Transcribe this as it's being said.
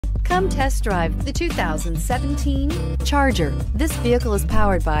Come test drive the 2017 Charger. This vehicle is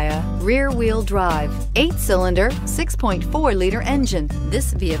powered by a rear-wheel drive, 8-cylinder, 6.4-liter engine.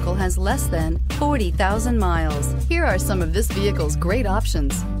 This vehicle has less than 40,000 miles. Here are some of this vehicle's great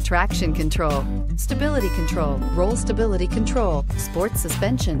options: traction control, stability control, roll stability control, sports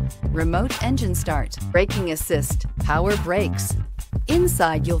suspension, remote engine start, braking assist, power brakes.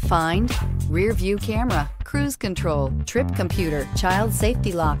 Inside you'll find rear view camera, cruise control, trip computer, child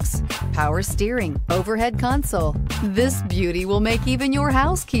safety locks, power steering, overhead console. This beauty will make even your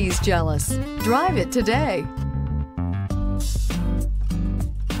house keys jealous. Drive it today.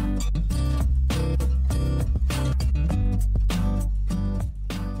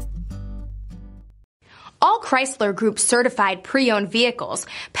 All Chrysler Group certified pre-owned vehicles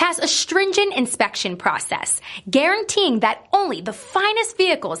pass a stringent inspection process, guaranteeing that only the finest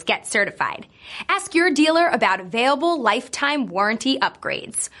vehicles get certified. Ask your dealer about available lifetime warranty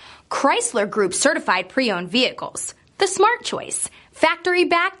upgrades. Chrysler Group certified pre-owned vehicles, the smart choice, factory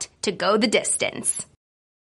backed to go the distance.